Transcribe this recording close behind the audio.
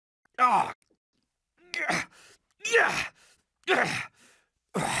Ah!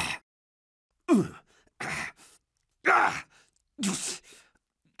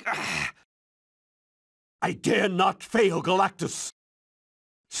 I dare not fail Galactus.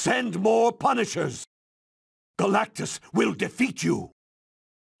 Send more Punishers. Galactus will defeat you.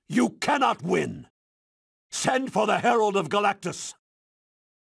 You cannot win. Send for the Herald of Galactus.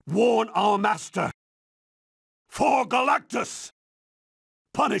 Warn our master. For Galactus!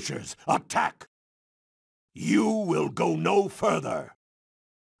 Punishers, attack! You will go no further.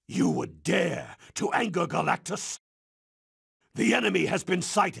 You would dare to anger Galactus? The enemy has been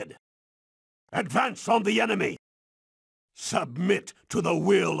sighted. Advance on the enemy. Submit to the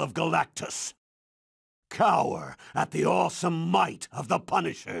will of Galactus. Cower at the awesome might of the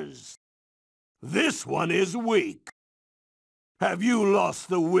Punishers. This one is weak. Have you lost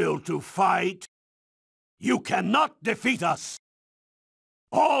the will to fight? You cannot defeat us!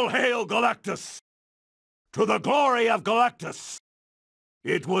 All hail Galactus! To the glory of Galactus!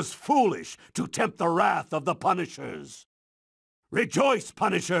 It was foolish to tempt the wrath of the Punishers. Rejoice,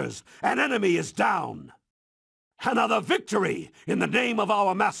 Punishers! An enemy is down! Another victory in the name of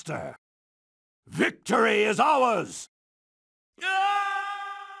our master! Victory is ours! Ah!